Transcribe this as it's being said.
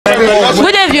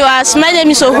viewers, my name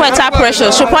is Ubiaja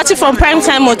Precious, reporting from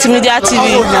Primetime Multimedia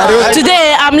TV.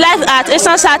 Today, I'm live at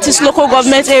Eastern Southeast local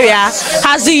government area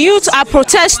as the youth are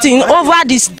protesting over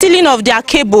the stealing of their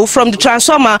cable from the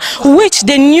transformer, which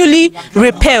they newly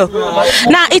repair.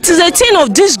 Now, it is a thing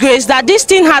of disgrace that this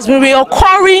thing has been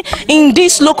reoccurring in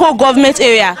this local government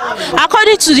area.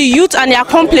 According to the youth and their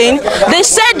complaint, they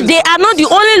said they are not the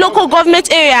only local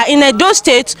government area in Edo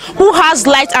State who has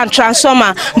light and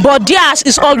transformer, but theirs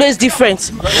is always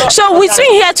different. So with me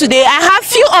here today, I have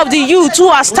few of the youth who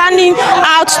are standing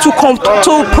out to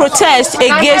protest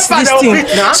against this thing.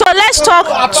 So let's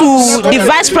talk to the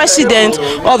vice president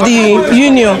of the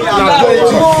union.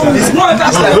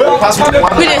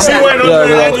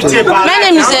 My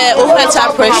name is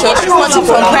Ubiaja Precious, reporting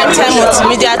from Primetime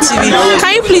Multimedia TV.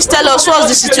 Can you please tell us what's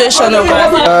the situation of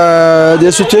Ghana?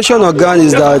 The situation of Ghana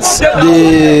is that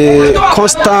the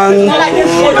constant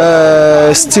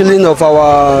stealing of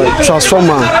our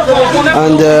transformer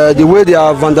and the way they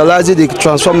are vandalizing the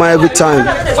transformer every time.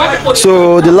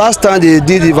 So the last time they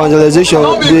did the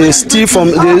vandalization, they steal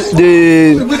from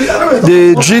they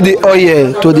drill the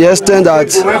oil to the extent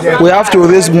that we have to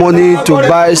raise money to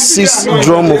buy 6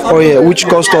 drums of oil, which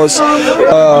cost us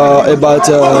about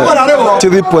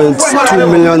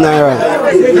 3.2 million naira.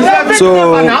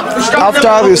 So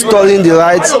after restoring the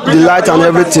light and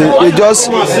everything, it's just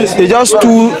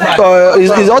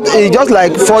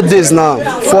like 4 days now.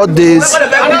 4 days.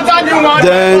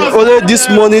 Then only this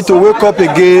morning to wake up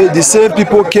again, the same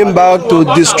people came back to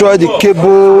destroy the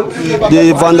cable.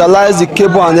 They vandalized the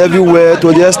cable and everywhere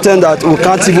to the extent that we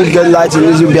can't even get light in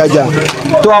Ubiaja.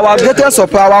 To our greatest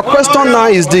surprise, our question now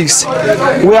is this: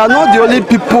 we are not the only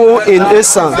people in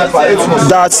Esan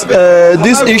that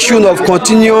this issue of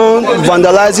continuing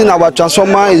vandalizing our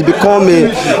transformer is become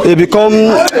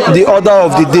the order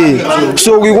of the day.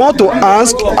 So we want to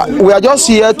ask, we are just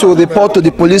here to report to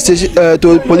the police station,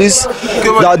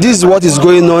 that this is what is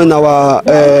going on in our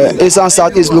Eastern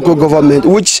Southeast local government,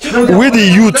 which with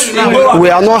the youth we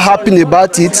are not happy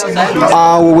about it,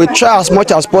 and we will try as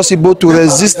much as possible to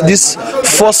resist these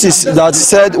forces that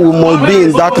said we must be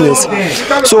in darkness.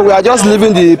 So we are just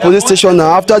leaving the police station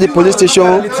now. After the police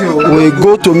station, we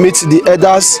go to meet the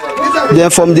elders. Then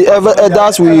from the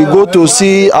elders, we go to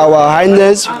see our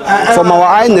highness. From our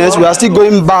highness, we are still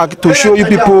going back to show you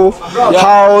people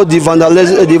how the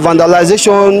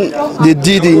vandalization they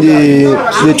did in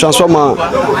the transformer,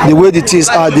 the way the things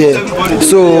are there.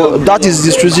 So that is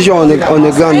the situation on the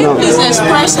ground now.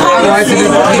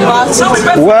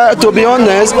 Well, to be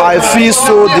honest, I feel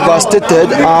so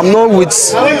devastated. I'm not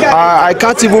with. I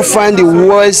can't even find the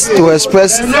words to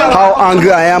express how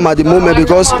angry I am at the moment,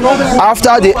 because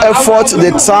after the effort,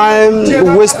 the time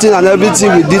wasting and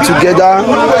everything we did together,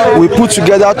 we put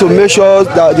together to make sure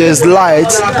that there's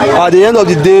light. At the end of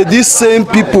the day, these same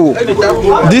people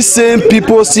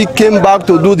still came back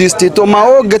to do this thing. So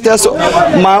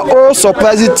my whole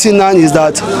surprising thing now is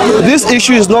that this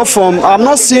issue is not from. I'm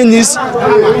not seeing this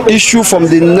issue from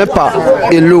the NEPA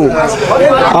alone.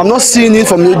 I'm not seeing it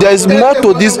from. There is more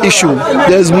to this issue.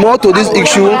 There is more to this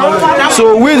issue.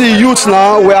 So with the youth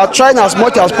now, we are trying as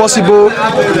much as possible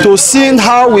to see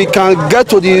how we can get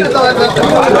to the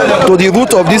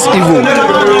root of this evil.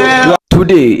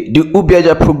 Today, the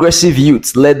Ubiaja Progressive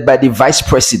Youth, led by the Vice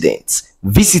President,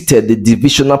 visited the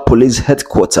Divisional Police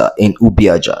Headquarters in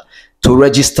Ubiaja to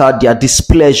register their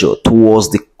displeasure towards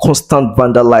the constant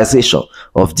vandalization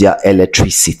of their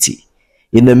electricity.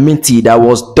 In a meeting that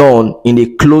was done in a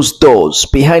closed doors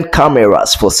behind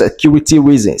cameras for security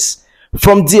reasons.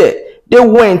 From there, they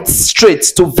went straight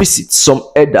to visit some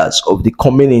elders of the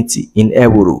community in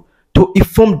Ewuru to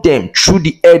inform them through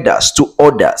the elders to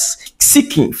others,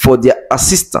 seeking for their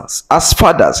assistance as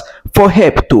fathers for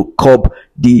help to curb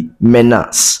the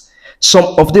menace.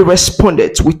 Some of the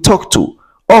respondents we talked to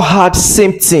all had the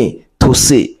same thing to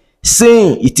say,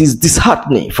 saying it is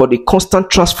disheartening for the constant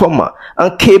transformer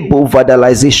and cable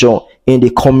vandalization in the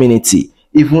community,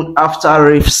 even after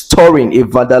restoring a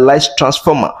vandalized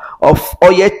transformer of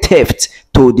oil theft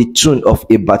to the tune of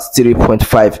about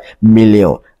 3.5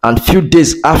 million, and few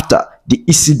days after the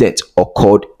incident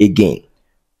occurred again.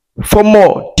 For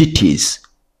more details,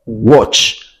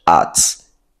 watch at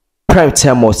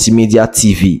Primetime Multimedia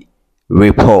TV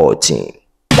reporting.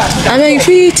 And then if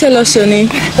you tell us your name.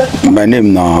 My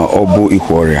name now Obu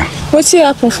Ikworia. What's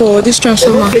happened for this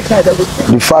transformer?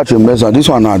 The fact is, this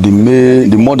one are the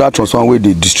modern transformer where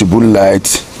they distribute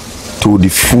light to the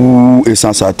full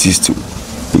Eastern Southeast,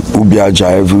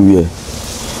 Ubiaja everywhere.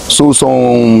 So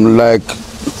some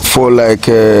for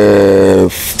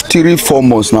 3-4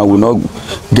 months now we not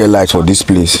get light for this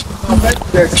place.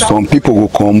 Some people will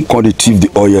come they thief the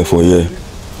oil for here.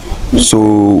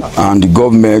 So, and the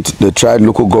government, they tried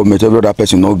local government, every other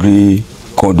person not agree.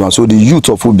 So the youth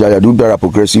of Ubiaja, the Ubiaja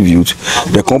progressive youth,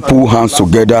 they can pull hands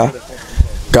together,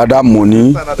 gather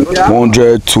money,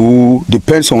 100, 2,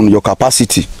 depends on your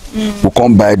capacity. We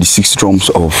come buy the 6 drums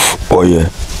of oil.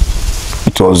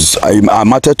 It was I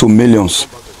mattered to millions.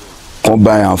 Come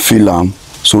buy and fill them.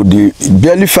 So the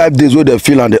barely 5 days where they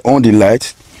fill and they on the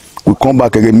light, we come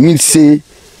back again. Means say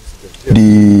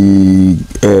the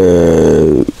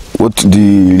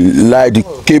the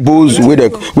cables where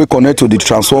we connect to the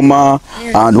transformer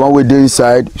and one way they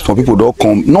inside, some people don't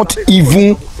come. Not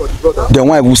even the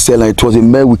one who sell it was a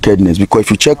mere wickedness, because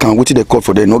if you check and what they cut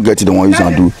for, they not get it, the one you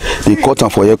can do. They cut them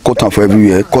for here, cut them for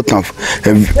everywhere, cut them.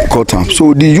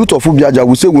 So the youth of Ubiaja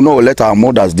will say we not let our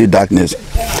mothers do darkness.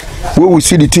 When we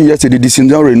see the thing yesterday, the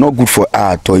scenario not good for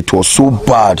art, or it was so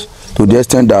bad to the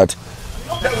extent that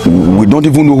we don't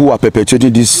even know who are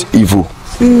perpetrating this evil.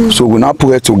 So we now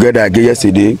put it together again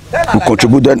yesterday. We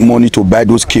contributed money to buy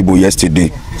those cables yesterday,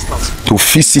 to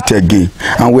fix it again.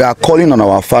 And we are calling on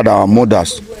our father, our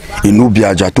mothers in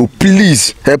Ubiaja to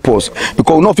please help us,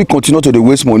 because we not fit continue to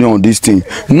waste money on this thing.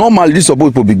 Normally this is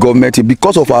supposed to be government,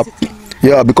 because of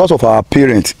our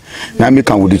parents. Now we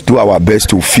can do our best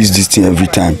to fix this thing every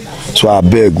time. So I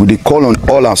beg, we call on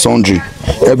all and sundry,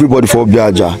 everybody for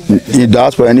Ubiaja. It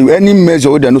does for any measure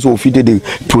where they know so fit they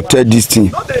protect this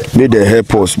thing. May they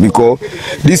help us, because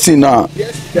this thing now,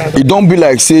 it don't be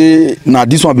like say now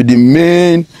this one be the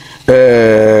main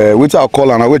wait I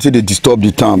call and I wait till they disturb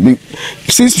the town.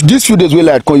 Since these few days we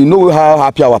like, you know how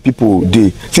happy our people dey.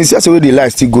 Since yesterday the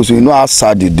light still goes, so you know how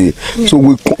sad they dey. So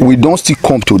we don't still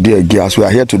come today again. As we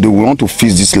are here today, we want to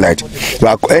fix this light.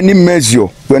 Any measure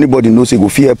where anybody knows it go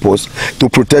fit help us to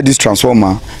protect this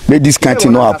transformer, make this kind of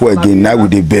thing not happen again. Now we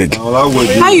dey beg.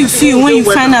 How you feel when you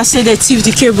find out say they thief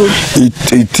the cable?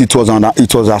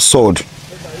 It was a sword.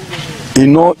 It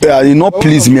not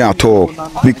please me at all,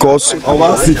 because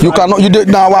you cannot.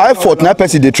 Now our effort, now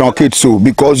person they truncate so,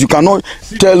 because you cannot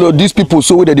tell these people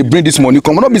so that they bring this money.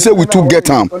 Come not be say we too get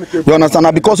them. You understand?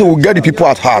 Now because we will get the people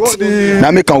at heart.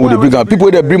 Now make them with the bring them. People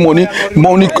they bring money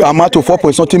amount to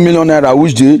 4.something million naira,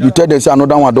 which day you tell them say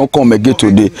another one don't come again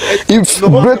today. If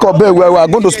break or bed, we are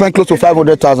going to spend close to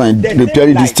 500,000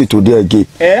 repairing this thing today again.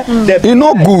 It's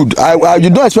not good. You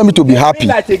don't expect me to be happy.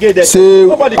 Say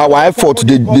our effort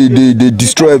they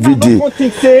destroy every day.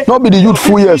 Not be the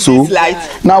youthful year so.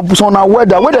 Now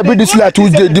weather where they bring this light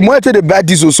Tuesday, the more they buy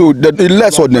this also, the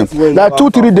less of them. Like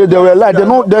 2-3 days they were like they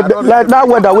know like that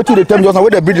weather waiting they tell me just now where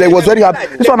they bring like was very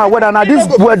happy. This one weather now this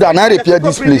weather now repair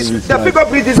this place.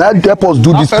 Now help us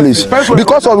do this place.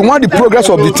 Because we want the progress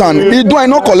of the town. It do I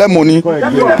not collect money.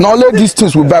 Now let these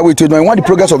things we buy with it. We want the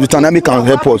progress of the town, that can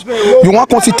help us. You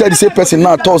want to consider the same person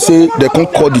now to say they can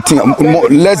call the thing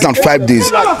less than 5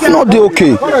 days. Not they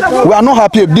okay. We are not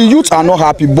happy. The youth are not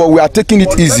happy, but we are taking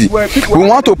it easy. We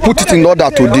want to put it in order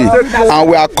today, and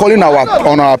we are calling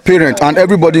on our parents and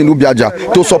everybody in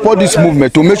Ubiaja to support this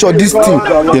movement to make sure this thing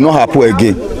will not happen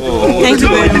again. Thank you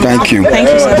very much. Thank you. Thank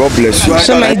you, sir. God bless you.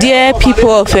 So my dear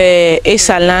people of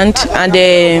Esa land and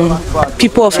the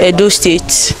people of Edo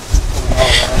State,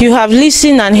 you have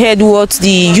listened and heard what the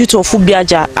youth of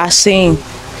Ubiaja are saying.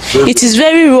 It is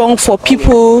very wrong for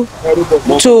people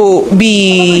to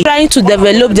be trying to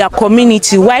develop their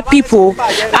community while people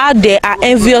out there are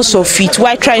envious of it,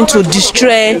 while trying to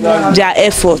destroy their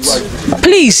efforts.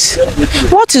 Please,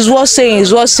 what is worth saying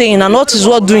is worth saying, and what is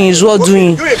worth doing is worth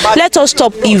doing. Let us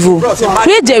stop evil.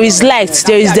 Where there is light,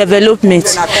 there is development.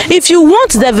 If you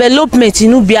want development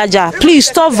in Ubiaja, please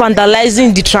stop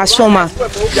vandalizing the transformer.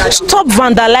 Stop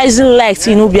vandalizing light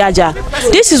in Ubiaja.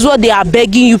 This is what they are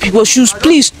begging you people should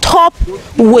please stop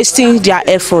wasting their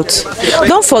efforts.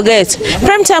 Don't forget,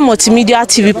 Primetime Multimedia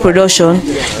TV production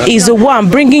is the one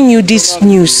bringing you this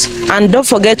news. And don't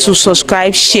forget to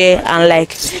subscribe, share, and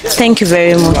like. Thank you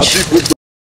very much.